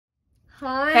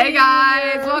Hi. Hey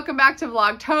guys, welcome back to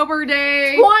Vlogtober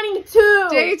day 22.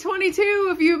 Day 22.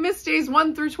 If you missed days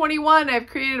 1 through 21, I've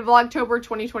created a Vlogtober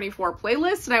 2024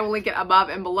 playlist, and I will link it above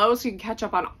and below so you can catch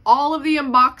up on all of the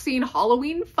unboxing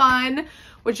Halloween fun.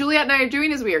 What Juliet and I are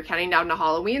doing is we are counting down to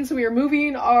Halloween, so we are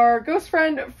moving our ghost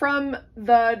friend from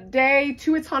the day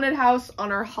to its haunted house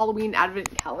on our Halloween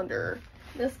advent calendar.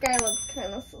 This guy looks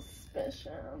kind of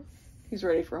suspicious. He's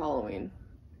ready for Halloween.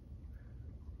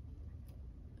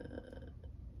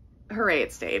 Hooray,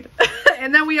 it stayed.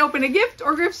 And then we open a gift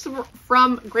or gifts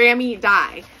from Grammi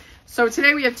Die. So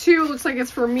today we have two. Looks like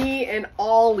it's for me and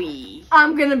Ollie.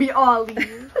 I'm gonna be Ollie.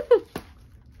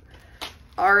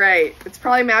 All right. It's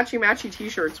probably matchy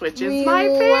t-shirts, which is my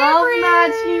favorite. Love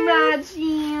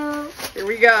matchy. Here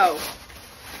we go.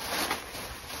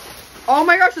 Oh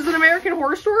my gosh, is it an American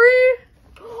Horror Story?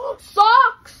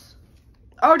 Socks.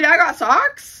 Oh, Dad got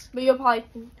socks? But you'll probably...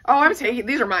 Oh, I'm taking,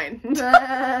 these are mine.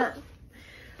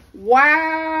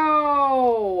 Wow.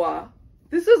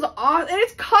 This is awesome. And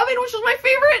it's Coven, which is my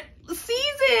favorite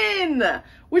season.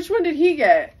 Which one did he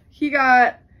get? He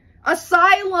got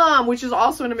Asylum, which is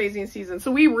also an amazing season.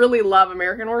 So we really love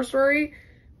American Horror Story.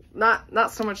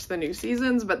 Not so much the new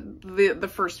seasons, but the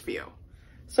first few.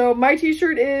 So my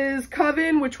t-shirt is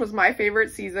Coven, which was my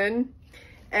favorite season.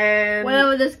 And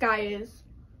whatever this guy is.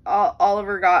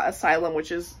 Oliver got Asylum,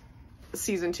 which is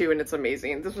season 2, and it's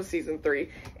amazing. This was season 3.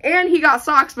 And he got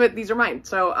socks, but these are mine.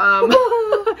 So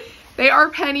they are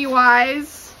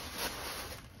Pennywise.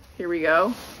 Here we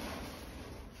go.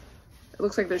 It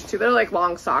looks like there's two. They're like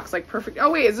long socks, like perfect.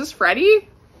 Oh wait, is this Freddy?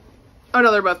 Oh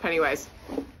no, they're both Pennywise.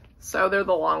 So they're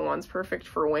the long ones, perfect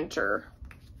for winter.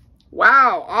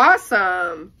 Wow,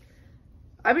 awesome.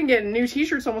 I've been getting new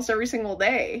t-shirts almost every single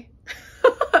day.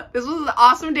 This was an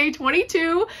awesome day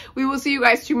 22. We will see you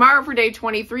guys tomorrow for day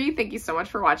 23. Thank you so much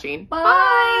for watching.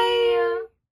 Bye.